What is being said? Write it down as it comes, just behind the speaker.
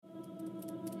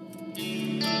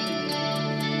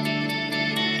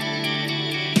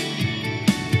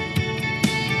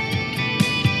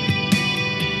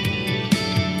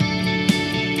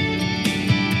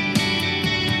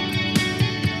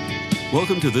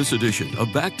Welcome to this edition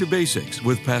of Back to Basics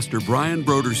with Pastor Brian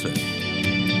Brodersen.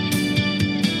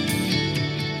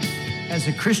 As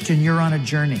a Christian, you're on a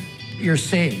journey. You're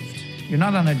saved. You're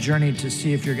not on a journey to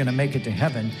see if you're going to make it to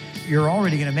heaven. You're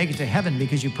already going to make it to heaven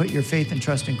because you put your faith and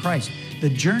trust in Christ. The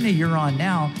journey you're on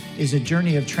now is a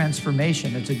journey of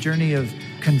transformation. It's a journey of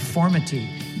conformity.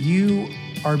 You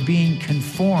are being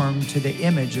conformed to the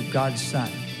image of God's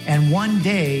Son. And one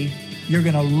day, you're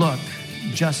going to look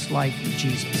just like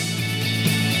Jesus.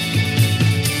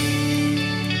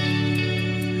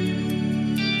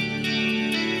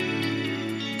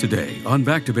 Today on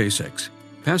Back to Basics,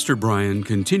 Pastor Brian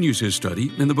continues his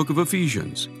study in the book of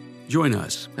Ephesians. Join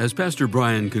us as Pastor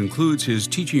Brian concludes his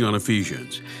teaching on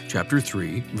Ephesians, chapter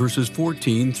 3, verses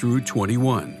 14 through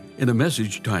 21, in a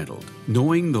message titled,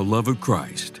 Knowing the Love of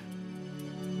Christ.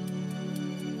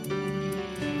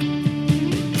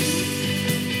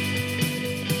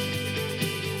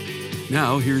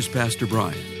 Now, here's Pastor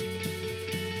Brian.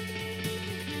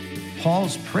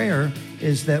 Paul's prayer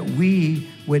is that we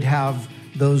would have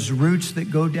those roots that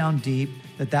go down deep,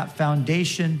 that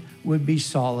foundation would be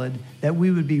solid, that we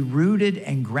would be rooted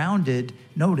and grounded,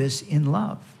 notice, in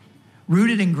love.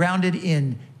 Rooted and grounded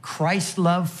in Christ's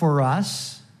love for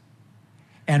us,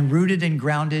 and rooted and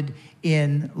grounded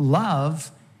in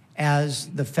love as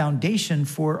the foundation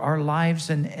for our lives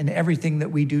and everything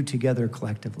that we do together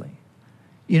collectively.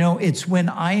 You know, it's when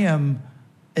I am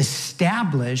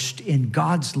established in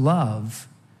God's love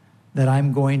that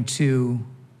I'm going to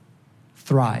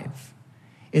thrive.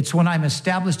 It's when I'm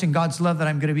established in God's love that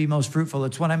I'm going to be most fruitful.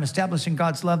 It's when I'm established in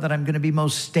God's love that I'm going to be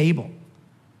most stable,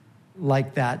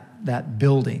 like that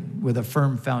building with a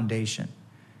firm foundation.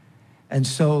 And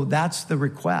so that's the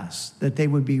request, that they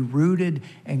would be rooted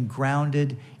and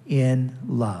grounded in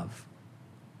love,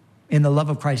 in the love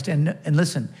of Christ. And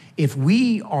listen, if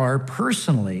we are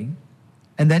personally,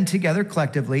 and then together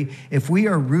collectively, if we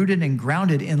are rooted and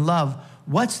grounded in love,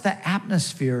 what's the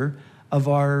atmosphere of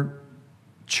our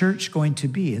church going to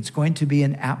be? It's going to be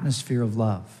an atmosphere of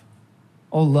love.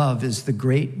 Oh, love is the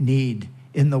great need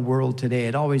in the world today.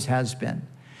 It always has been.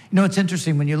 You know, it's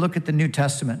interesting when you look at the New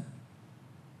Testament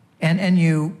and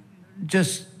you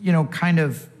just, kind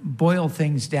of boil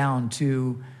things down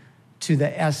to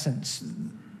the essence.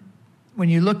 When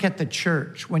you look at the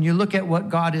church, when you look at what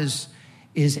God is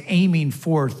aiming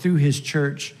for through his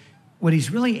church, what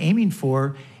he's really aiming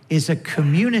for is a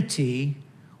community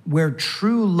where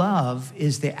true love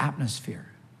is the atmosphere.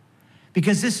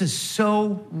 Because this is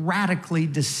so radically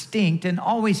distinct and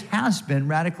always has been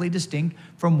radically distinct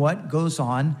from what goes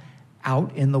on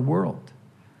out in the world.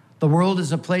 The world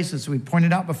is a place, as we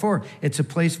pointed out before, it's a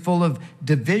place full of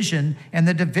division, and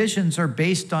the divisions are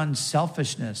based on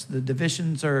selfishness. The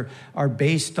divisions are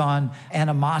based on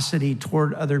animosity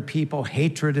toward other people,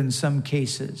 hatred in some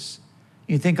cases.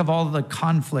 You think of all the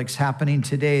conflicts happening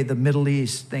today, the Middle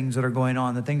East, things that are going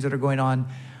on, the things that are going on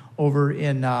over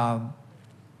in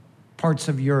parts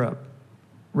of Europe,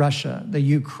 Russia, the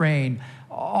Ukraine,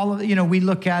 all of we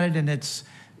look at it and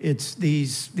it's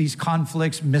these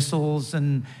conflicts, missiles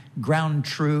and ground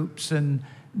troops and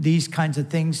these kinds of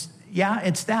things. Yeah,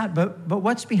 it's that, but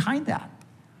what's behind that?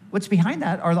 What's behind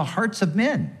that are the hearts of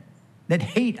men that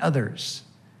hate others,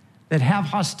 that have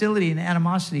hostility and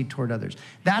animosity toward others.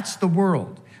 That's the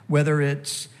world, whether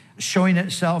it's showing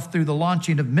itself through the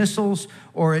launching of missiles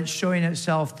or it's showing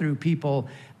itself through people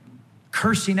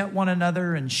cursing at one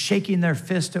another and shaking their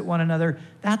fist at one another.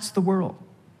 That's the world.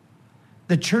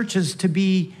 The church is to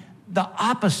be the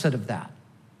opposite of that.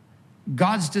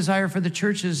 God's desire for the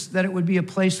church is that it would be a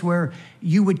place where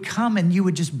you would come and you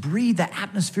would just breathe the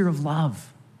atmosphere of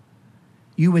love.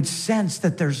 You would sense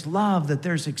that there's love, that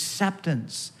there's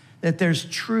acceptance, that there's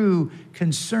true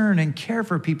concern and care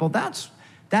for people. That's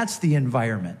the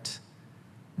environment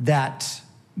that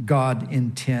God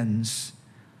intends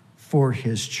for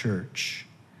his church.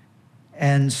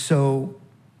 And so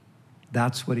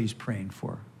that's what he's praying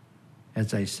for,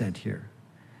 as I said here.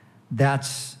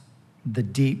 That's the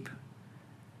deep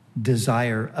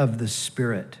desire of the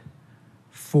Spirit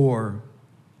for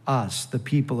us, the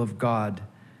people of God,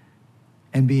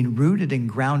 and being rooted and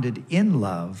grounded in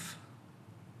love,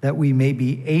 that we may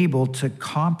be able to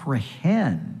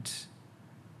comprehend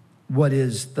what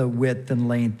is the width and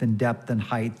length and depth and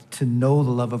height, to know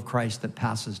the love of Christ that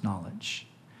passes knowledge.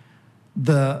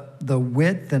 The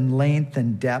width and length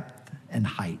and depth and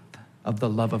height of the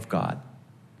love of God,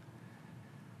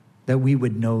 that we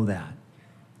would know that.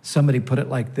 Somebody put it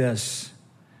like this: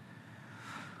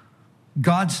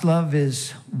 God's love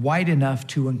is wide enough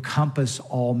to encompass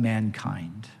all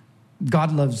mankind.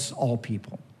 God loves all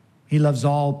people. He loves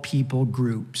all people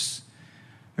groups.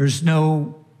 There's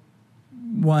no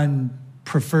one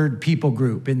preferred people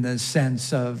group in the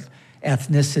sense of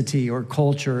ethnicity or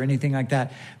culture or anything like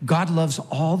that. God loves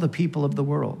all the people of the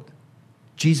world.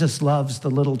 Jesus loves the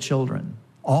little children,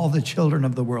 all the children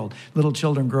of the world. Little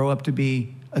children grow up to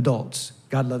be adults.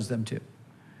 God loves them too.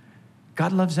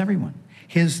 God loves everyone.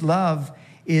 His love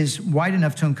is wide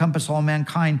enough to encompass all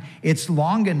mankind. It's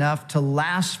long enough to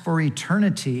last for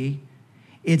eternity.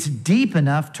 It's deep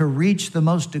enough to reach the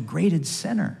most degraded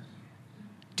sinner.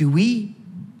 Do we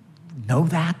know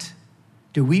that?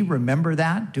 Do we remember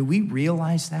that? Do we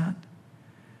realize that?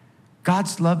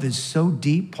 God's love is so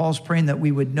deep. Paul's praying that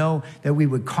we would know, that we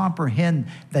would comprehend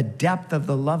the depth of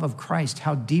the love of Christ.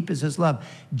 How deep is his love?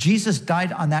 Jesus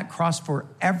died on that cross for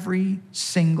every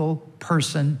single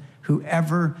person who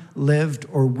ever lived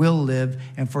or will live,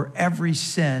 and for every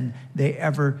sin they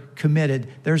ever committed.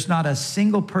 There's not a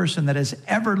single person that has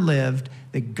ever lived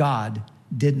that God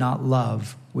did not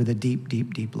love with a deep,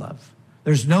 deep, deep love.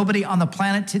 There's nobody on the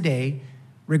planet today,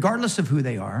 regardless of who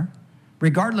they are,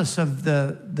 regardless of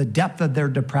the depth of their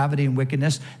depravity and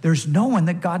wickedness, there's no one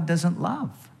that God doesn't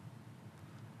love.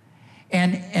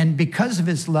 And because of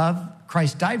his love,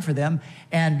 Christ died for them,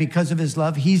 and because of his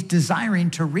love, he's desiring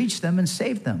to reach them and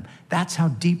save them. That's how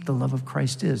deep the love of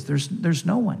Christ is. There's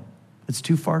no one that's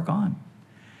too far gone.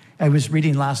 I was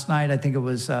reading last night, I think it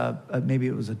was, maybe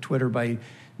it was a Twitter by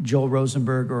Joel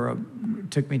Rosenberg, or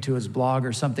took me to his blog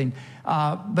or something.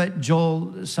 But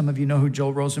Joel, some of you know who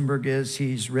Joel Rosenberg is.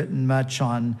 He's written much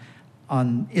on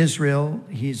Israel.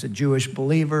 He's a Jewish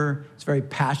believer. He's very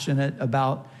passionate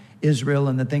about Israel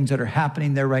and the things that are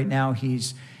happening there right now.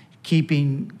 He's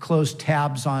keeping close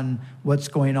tabs on what's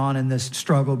going on in this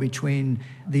struggle between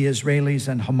the Israelis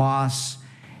and Hamas.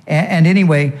 And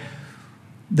anyway,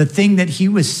 the thing that he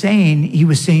was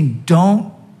saying,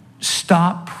 don't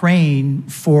stop praying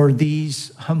for these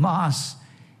Hamas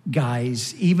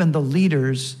guys, even the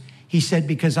leaders. He said,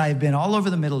 because I have been all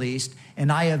over the Middle East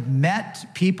and I have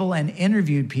met people and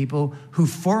interviewed people who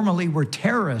formerly were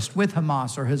terrorists with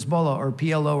Hamas or Hezbollah or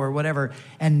PLO or whatever,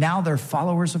 and now they're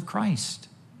followers of Christ.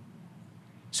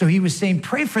 So he was saying,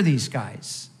 pray for these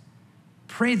guys.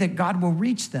 Pray that God will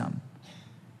reach them.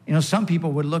 You know, some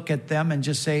people would look at them and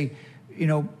just say, you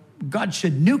know, God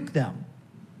should nuke them.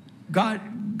 God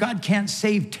can't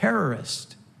save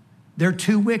terrorists. They're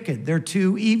too wicked. They're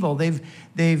too evil.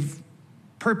 They've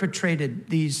perpetrated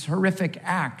these horrific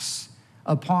acts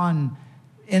upon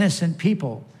innocent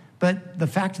people. But the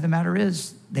fact of the matter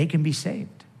is, they can be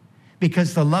saved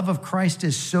because the love of Christ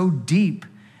is so deep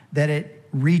that it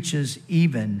reaches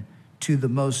even to the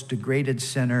most degraded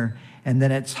sinner, and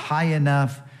that it's high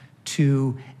enough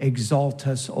to exalt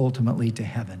us ultimately to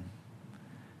heaven.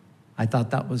 I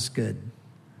thought that was good.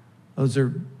 Those are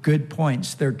good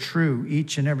points. They're true.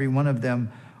 Each and every one of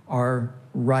them are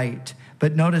right.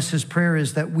 But notice his prayer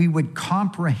is that we would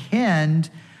comprehend,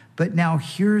 but now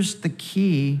here's the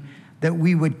key, that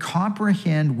we would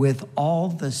comprehend with all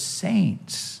the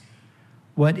saints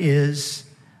what is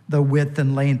the width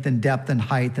and length and depth and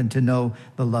height, and to know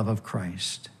the love of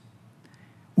Christ.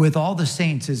 With all the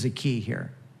saints is a key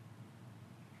here.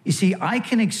 You see, I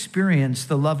can experience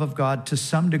the love of God to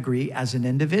some degree as an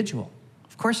individual.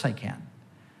 Of course I can.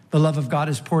 The love of God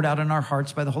is poured out in our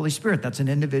hearts by the Holy Spirit. That's an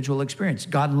individual experience.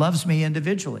 God loves me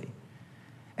individually.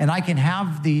 And I can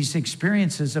have these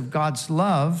experiences of God's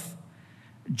love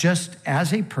just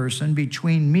as a person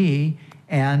between me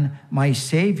and my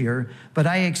Savior, but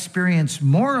I experience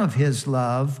more of his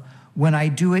love when I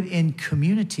do it in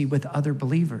community with other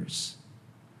believers.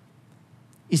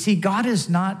 You see, God has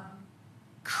not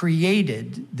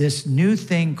created this new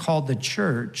thing called the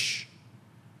church,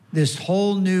 this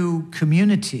whole new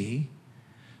community,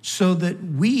 so that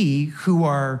we who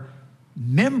are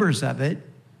members of it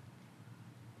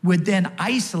would then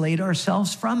isolate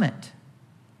ourselves from it.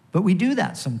 But we do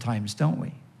that sometimes, don't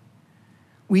we?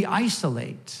 We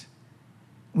isolate.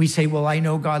 We say, well, I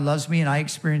know God loves me and I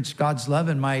experience God's love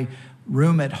in my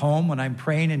room at home when I'm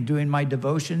praying and doing my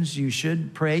devotions. You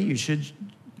should pray. You should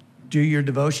do your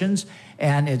devotions.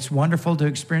 And it's wonderful to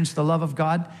experience the love of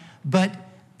God. But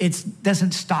it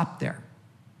doesn't stop there.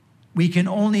 We can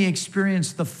only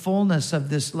experience the fullness of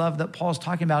this love that Paul's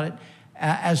talking about it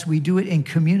as we do it in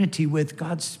community with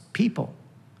God's people.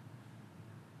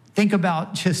 Think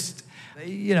about just,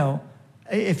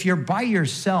 if you're by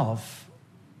yourself,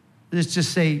 let's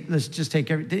just take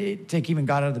even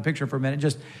God out of the picture for a minute.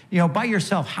 Just, by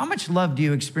yourself, how much love do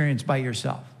you experience by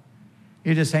yourself?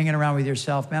 You're just hanging around with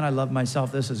yourself. Man, I love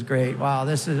myself. This is great. Wow,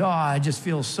 I just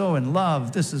feel so in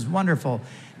love. This is wonderful.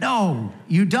 No,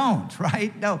 you don't,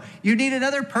 right? No, you need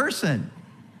another person.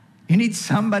 You need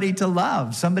somebody to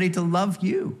love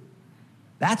you.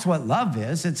 That's what love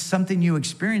is. It's something you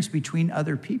experience between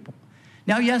other people.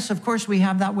 Now, yes, of course, we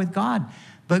have that with God,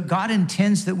 but God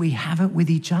intends that we have it with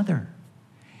each other.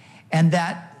 And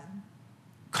that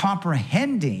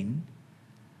comprehending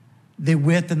the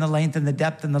width and the length and the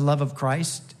depth and the love of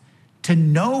Christ, to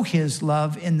know his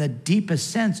love in the deepest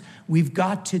sense, we've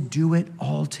got to do it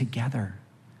all together.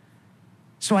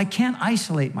 So I can't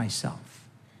isolate myself.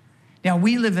 Now,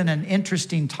 we live in an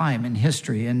interesting time in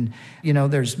history, and,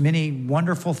 there's many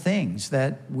wonderful things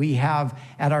that we have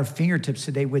at our fingertips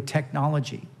today with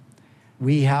technology.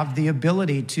 We have the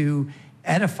ability to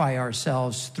edify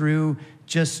ourselves through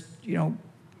just,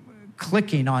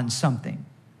 clicking on something.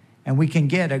 And we can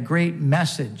get a great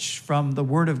message from the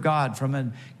Word of God, from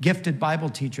a gifted Bible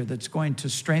teacher that's going to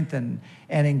strengthen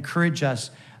and encourage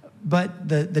us. But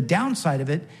the downside of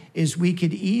it is we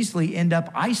could easily end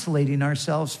up isolating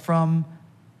ourselves from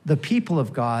the people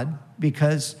of God,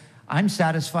 because I'm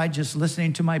satisfied just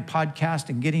listening to my podcast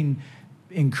and getting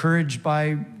encouraged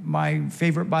by my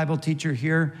favorite Bible teacher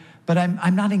here, but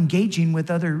I'm not engaging with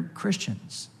other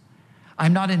Christians.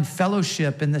 I'm not in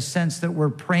fellowship in the sense that we're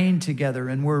praying together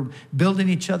and we're building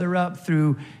each other up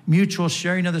through mutual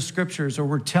sharing of the scriptures, or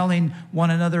we're telling one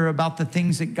another about the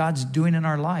things that God's doing in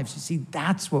our lives. You see,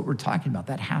 that's what we're talking about.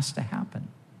 That has to happen.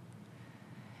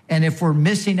 And if we're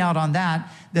missing out on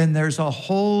that, then there's a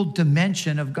whole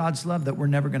dimension of God's love that we're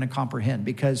never going to comprehend,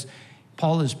 because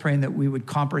Paul is praying that we would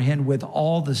comprehend with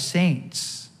all the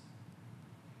saints.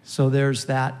 So there's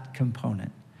that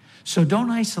component. So don't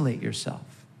isolate yourself.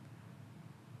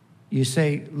 You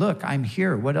say, look, I'm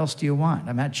here. What else do you want?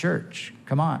 I'm at church.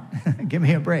 Come on, give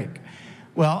me a break.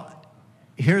 Well,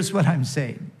 here's what I'm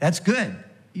saying. That's good.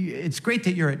 It's great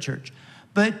that you're at church.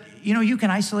 But, you can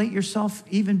isolate yourself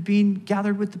even being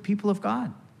gathered with the people of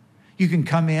God. You can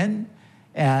come in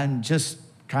and just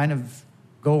kind of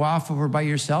go off over by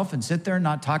yourself and sit there and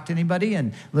not talk to anybody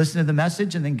and listen to the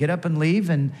message and then get up and leave,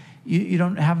 and you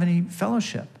don't have any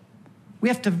fellowship. We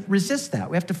have to resist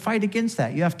that. We have to fight against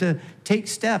that. You have to take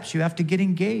steps. You have to get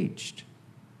engaged.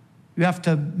 You have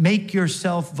to make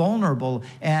yourself vulnerable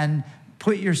and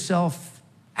put yourself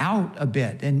out a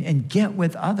bit and get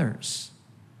with others.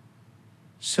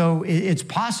 So it's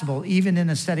possible, even in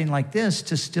a setting like this,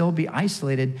 to still be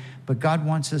isolated, but God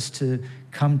wants us to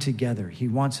come together. He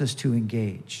wants us to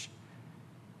engage.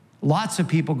 Lots of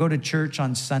people go to church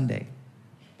on Sunday,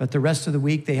 but the rest of the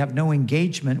week they have no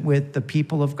engagement with the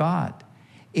people of God.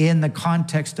 In the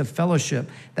context of fellowship,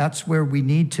 that's where we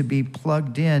need to be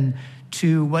plugged in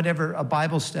to whatever, a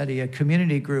Bible study, a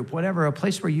community group, whatever, a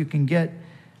place where you can get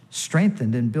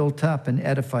strengthened and built up and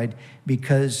edified,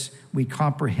 because we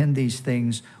comprehend these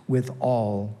things with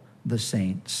all the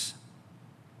saints.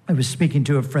 I was speaking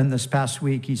to a friend this past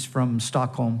week. He's from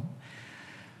Stockholm,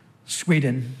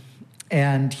 Sweden,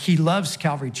 and he loves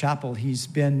Calvary Chapel. He's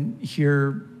been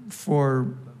here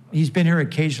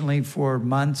occasionally for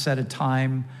months at a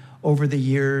time over the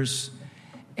years,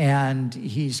 and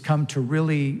he's come to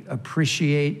really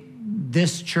appreciate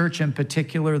this church in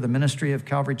particular, the ministry of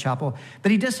Calvary Chapel,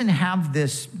 but he doesn't have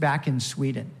this back in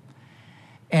Sweden.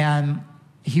 And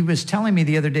he was telling me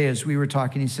the other day as we were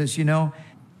talking, he says,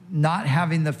 not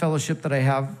having the fellowship that I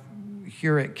have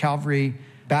here at Calvary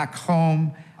back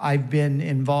home, I've been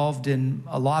involved in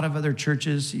a lot of other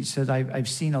churches. He said, I've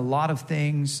seen a lot of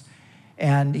things.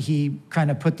 And he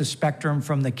kind of put the spectrum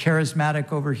from the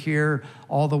charismatic over here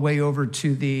all the way over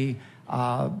to the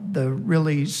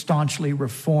really staunchly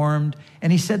reformed.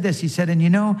 And he said this, he said,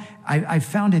 I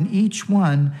found in each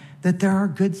one that there are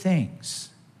good things.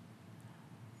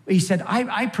 He said,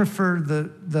 I prefer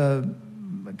the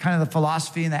kind of the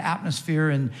philosophy and the atmosphere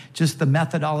and just the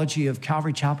methodology of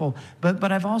Calvary Chapel,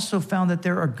 but I've also found that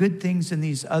there are good things in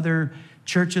these other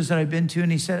churches that I've been to.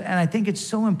 And he said, and I think it's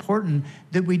so important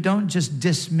that we don't just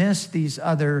dismiss these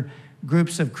other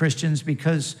groups of Christians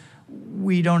because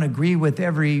we don't agree with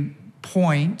every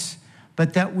point,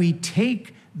 but that we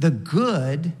take the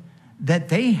good that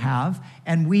they have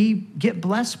and we get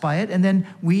blessed by it. And then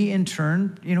we in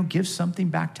turn, give something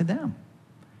back to them.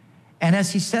 And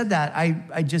as he said that,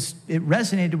 it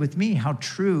resonated with me how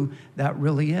true that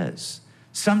really is.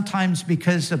 Sometimes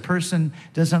because a person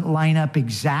doesn't line up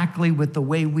exactly with the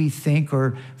way we think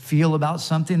or feel about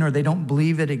something, or they don't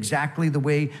believe it exactly the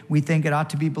way we think it ought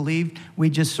to be believed, we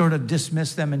just sort of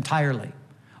dismiss them entirely.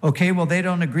 Okay, well, they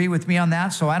don't agree with me on that,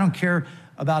 so I don't care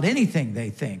about anything they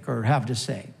think or have to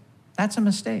say. That's a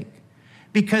mistake.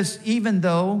 Because even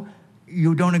though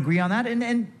you don't agree on that,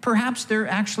 and perhaps they're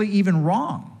actually even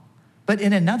wrong, but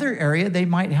in another area, they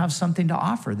might have something to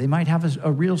offer. They might have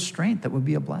a real strength that would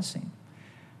be a blessing.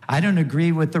 I don't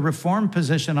agree with the Reformed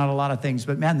position on a lot of things,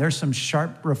 but man, there's some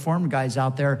sharp Reformed guys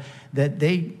out there that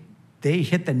they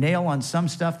hit the nail on some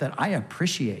stuff that I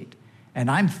appreciate.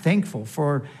 And I'm thankful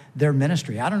for their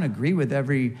ministry. I don't agree with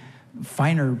every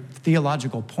finer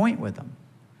theological point with them.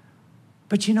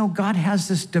 But you know, God has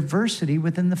this diversity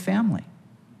within the family.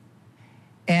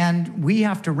 And we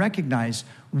have to recognize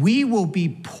we will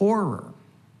be poorer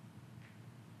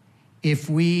if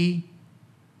we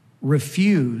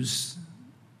refuse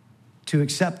to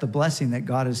accept the blessing that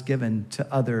God has given to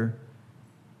other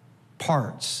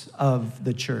parts of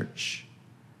the church.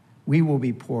 We will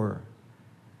be poorer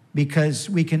because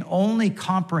we can only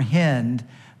comprehend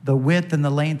the width and the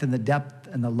length and the depth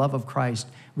and the love of Christ.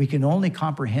 We can only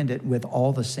comprehend it with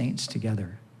all the saints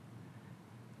together.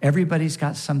 Everybody's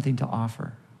got something to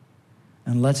offer.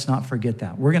 And let's not forget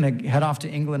that. We're going to head off to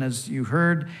England, as you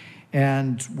heard,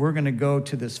 and we're going to go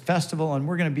to this festival, and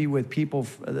we're going to be with people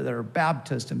that are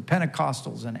Baptists and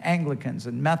Pentecostals and Anglicans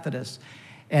and Methodists,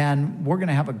 and we're going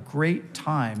to have a great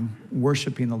time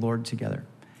worshiping the Lord together.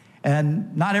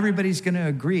 And not everybody's going to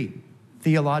agree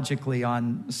theologically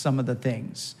on some of the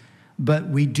things, but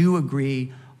we do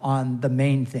agree on the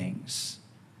main things,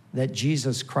 that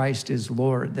Jesus Christ is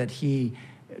Lord, that he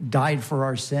died for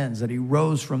our sins, that he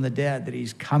rose from the dead, that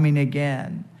he's coming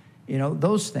again. You know,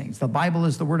 those things. The Bible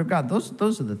is the word of God.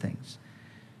 Those are the things.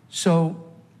 So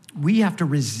we have to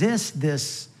resist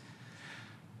this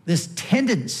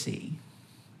tendency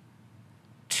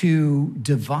to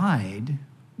divide,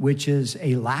 which is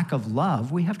a lack of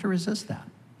love. We have to resist that.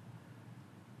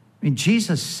 I mean,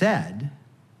 Jesus said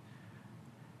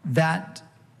that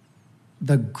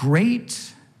the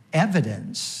great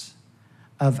evidence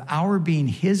of our being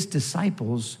his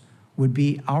disciples would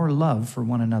be our love for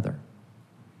one another.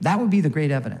 That would be the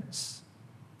great evidence.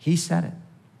 He said it.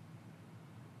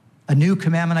 A new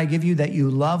commandment I give you, that you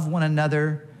love one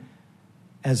another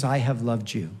as I have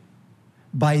loved you.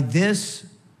 By this,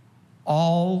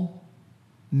 all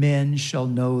men shall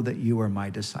know that you are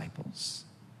my disciples.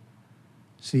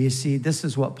 So you see, this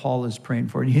is what Paul is praying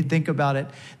for. And you think about it,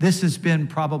 this has been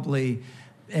probably,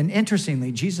 and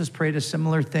interestingly, Jesus prayed a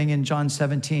similar thing in John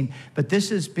 17, but this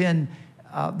has been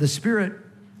the Spirit,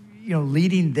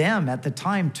 leading them at the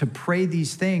time to pray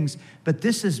these things. But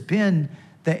this has been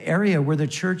the area where the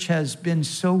church has been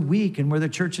so weak and where the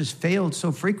church has failed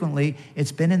so frequently.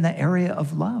 It's been in the area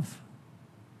of love.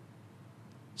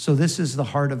 So this is the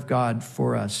heart of God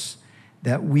for us,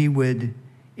 that we would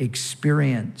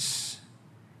experience,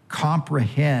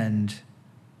 comprehend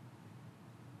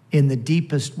in the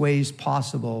deepest ways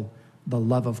possible the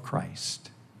love of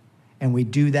Christ. And we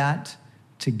do that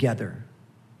together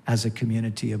as a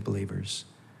community of believers.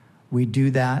 We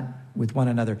do that with one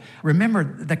another. Remember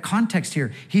the context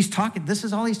here. This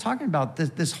is all he's talking about,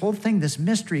 this whole thing, this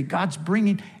mystery. God's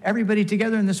bringing everybody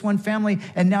together in this one family.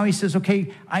 And now he says,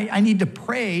 okay, I need to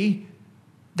pray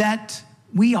that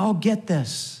we all get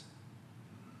this.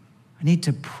 I need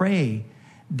to pray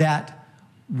that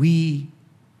we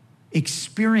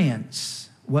experience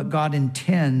what God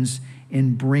intends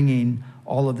in bringing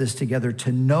all of this together, to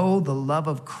know the love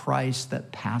of Christ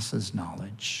that passes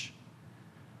knowledge.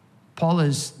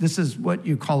 This is what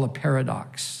you call a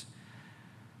paradox.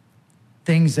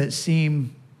 Things that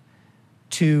seem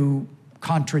to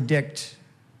contradict,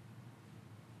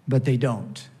 but they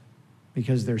don't,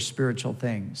 because they're spiritual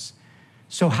things.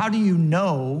 So how do you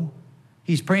know?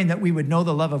 He's praying that we would know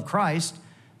the love of Christ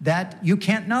that you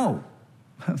can't know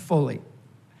fully.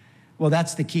 Well,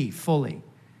 that's the key, fully.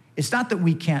 It's not that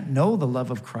we can't know the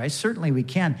love of Christ. Certainly we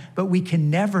can, but we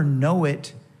can never know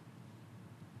it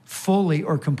fully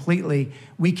or completely.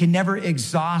 We can never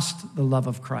exhaust the love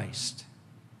of Christ.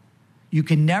 You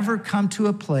can never come to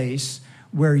a place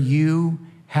where you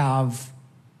have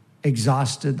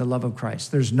exhausted the love of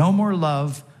Christ. There's no more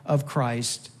love of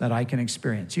Christ that I can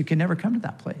experience. You can never come to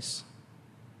that place.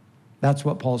 That's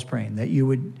what Paul's praying, that you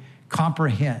would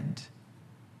comprehend,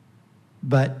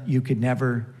 but you could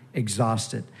never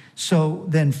exhaust it. So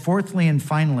then fourthly and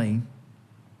finally,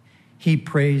 he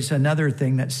prays another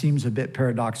thing that seems a bit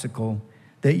paradoxical,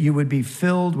 that you would be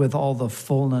filled with all the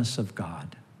fullness of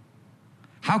God.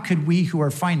 How could we who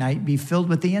are finite be filled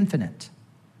with the infinite?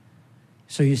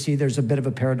 So you see, there's a bit of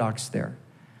a paradox there.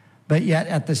 But yet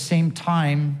at the same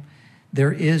time,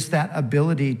 there is that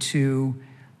ability to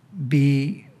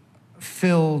be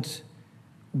filled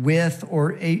with,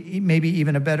 or maybe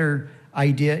even a better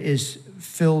idea is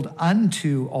filled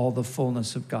unto all the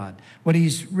fullness of God. What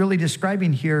he's really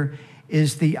describing here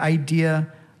is the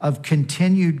idea of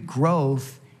continued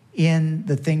growth in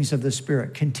the things of the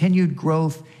Spirit, continued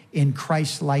growth in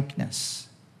Christ likeness.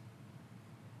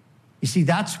 You see,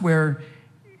 that's where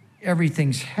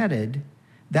everything's headed,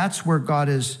 that's where God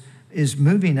is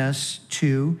moving us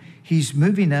to. He's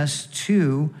moving us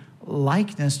to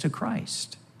likeness to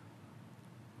Christ.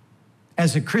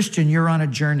 As a Christian, you're on a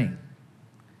journey.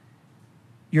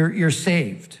 You're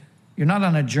saved. You're not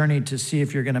on a journey to see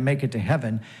if you're going to make it to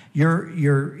heaven.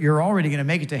 You're already going to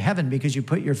make it to heaven because you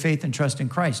put your faith and trust in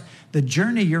Christ. The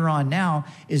journey you're on now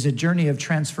is a journey of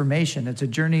transformation. It's a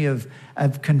journey of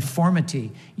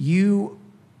conformity. You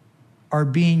are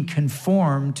being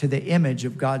conformed to the image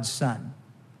of God's Son.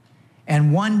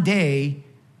 And one day,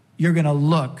 you're going to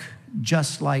look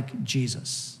just like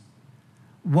Jesus.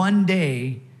 One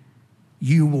day,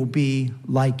 you will be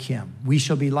like him. We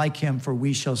shall be like him, for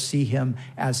we shall see him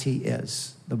as he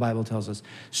is, the Bible tells us.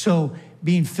 So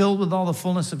being filled with all the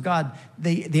fullness of God,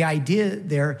 the idea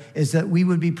there is that we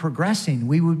would be progressing,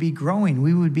 we would be growing,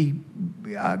 we would be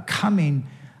coming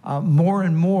more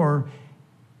and more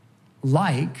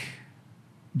like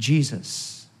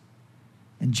Jesus.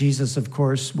 And Jesus, of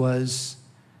course, was,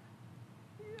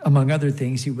 among other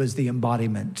things, he was the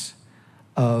embodiment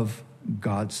of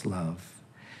God's love.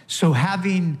 So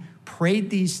having prayed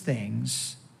these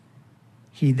things,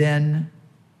 he then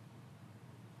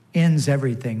ends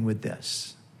everything with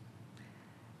this.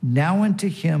 Now unto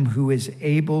him who is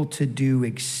able to do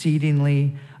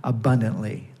exceedingly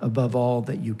abundantly above all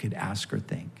that you could ask or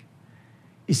think.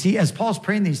 You see, as Paul's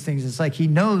praying these things, it's like he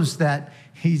knows that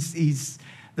he's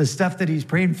the stuff that he's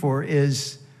praying for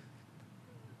is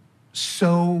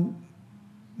so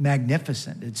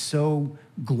magnificent. It's so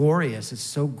glorious. It's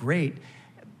so great.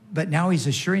 But now he's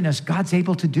assuring us God's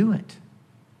able to do it.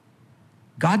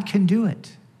 God can do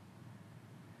it.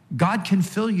 God can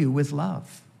fill you with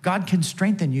love. God can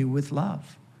strengthen you with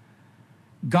love.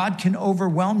 God can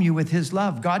overwhelm you with his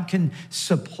love. God can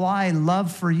supply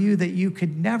love for you that you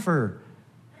could never,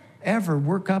 ever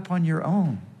work up on your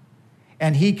own.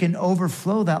 And he can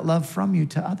overflow that love from you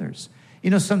to others.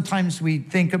 You know, sometimes we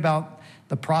think about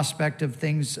the prospect of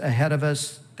things ahead of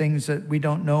us, things that we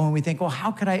don't know, and we think, well,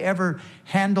 how could I ever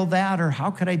handle that? Or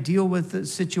how could I deal with the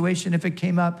situation if it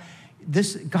came up?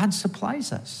 God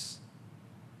supplies us.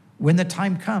 When the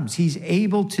time comes, he's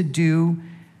able to do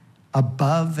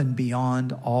above and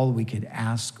beyond all we could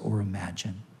ask or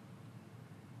imagine.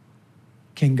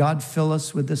 Can God fill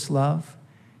us with this love?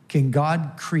 Can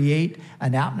God create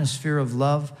an atmosphere of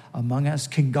love among us?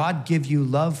 Can God give you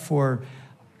love for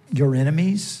your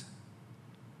enemies?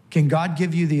 Can God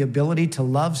give you the ability to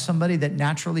love somebody that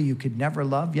naturally you could never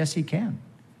love? Yes, he can.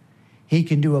 He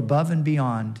can do above and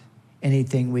beyond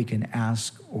anything we can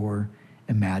ask or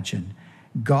imagine.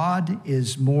 God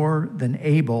is more than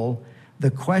able.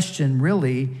 The question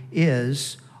really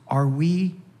is, are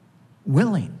we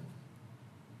willing?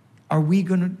 Are we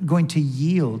going to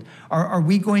yield? Are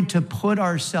we going to put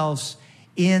ourselves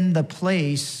in the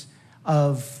place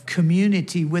of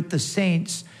community with the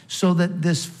saints so that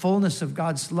this fullness of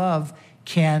God's love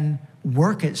can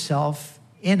work itself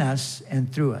in us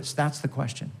and through us? That's the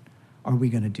question. Are we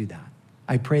going to do that?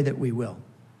 I pray that we will.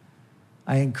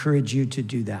 I encourage you to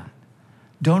do that.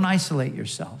 Don't isolate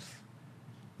yourself.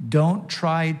 Don't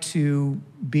try to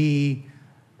be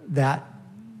that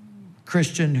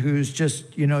Christian who's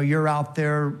just, you're out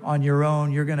there on your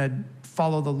own. You're going to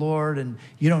follow the Lord and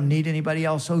you don't need anybody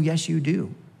else. Oh, yes, you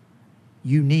do.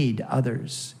 You need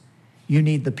others. You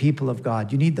need the people of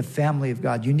God. You need the family of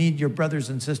God. You need your brothers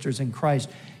and sisters in Christ.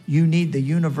 You need the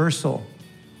universal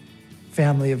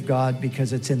family of God,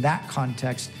 because it's in that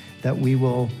context that we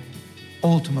will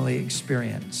ultimately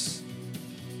experience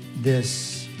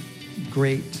this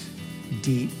great,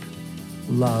 deep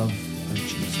love of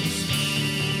Jesus.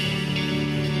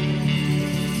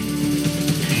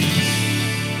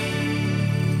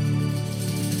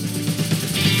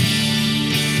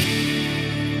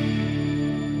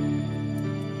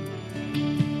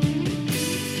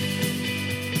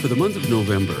 For the month of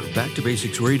November, Back to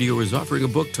Basics Radio is offering a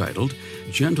book titled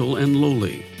Gentle and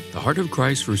Lowly, The Heart of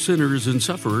Christ for Sinners and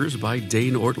Sufferers by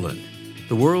Dane Ortlund.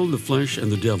 The world, the flesh,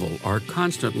 and the devil are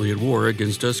constantly at war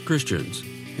against us Christians,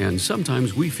 and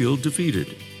sometimes we feel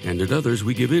defeated, and at others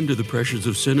we give in to the pressures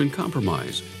of sin and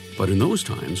compromise. But in those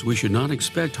times, we should not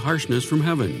expect harshness from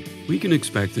heaven. We can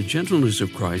expect the gentleness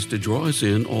of Christ to draw us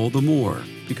in all the more,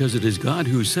 because it is God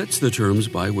who sets the terms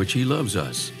by which he loves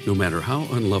us, no matter how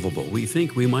unlovable we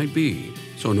think we might be.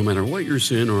 So no matter what your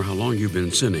sin or how long you've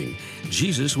been sinning,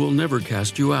 Jesus will never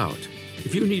cast you out.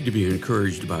 If you need to be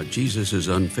encouraged about Jesus'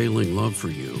 unfailing love for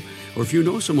you, or if you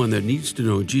know someone that needs to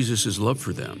know Jesus' love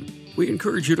for them, we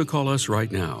encourage you to call us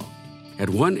right now at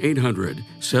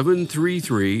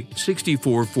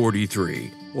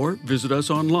 1-800-733-6443 or visit us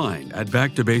online at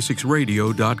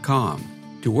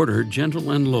backtobasicsradio.com. To order Gentle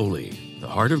and Lowly, The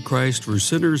Heart of Christ for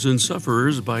Sinners and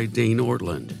Sufferers by Dane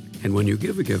Ortland. And when you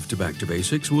give a gift to Back to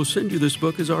Basics, we'll send you this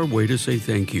book as our way to say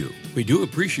thank you. We do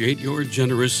appreciate your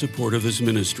generous support of this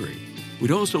ministry. We'd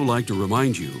also like to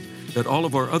remind you that all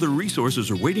of our other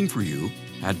resources are waiting for you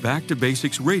at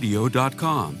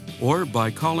backtobasicsradio.com or by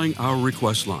calling our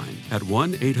request line at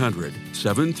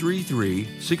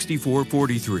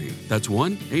 1-800-733-6443. That's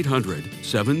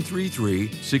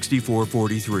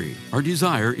 1-800-733-6443. Our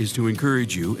desire is to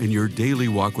encourage you in your daily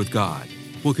walk with God.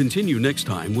 We'll continue next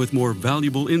time with more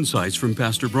valuable insights from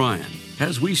Pastor Brian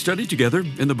as we study together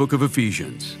in the book of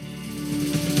Ephesians.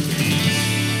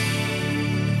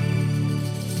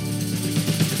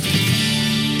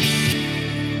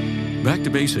 Back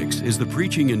to Basics is the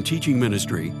preaching and teaching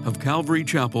ministry of Calvary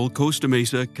Chapel, Costa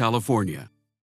Mesa, California.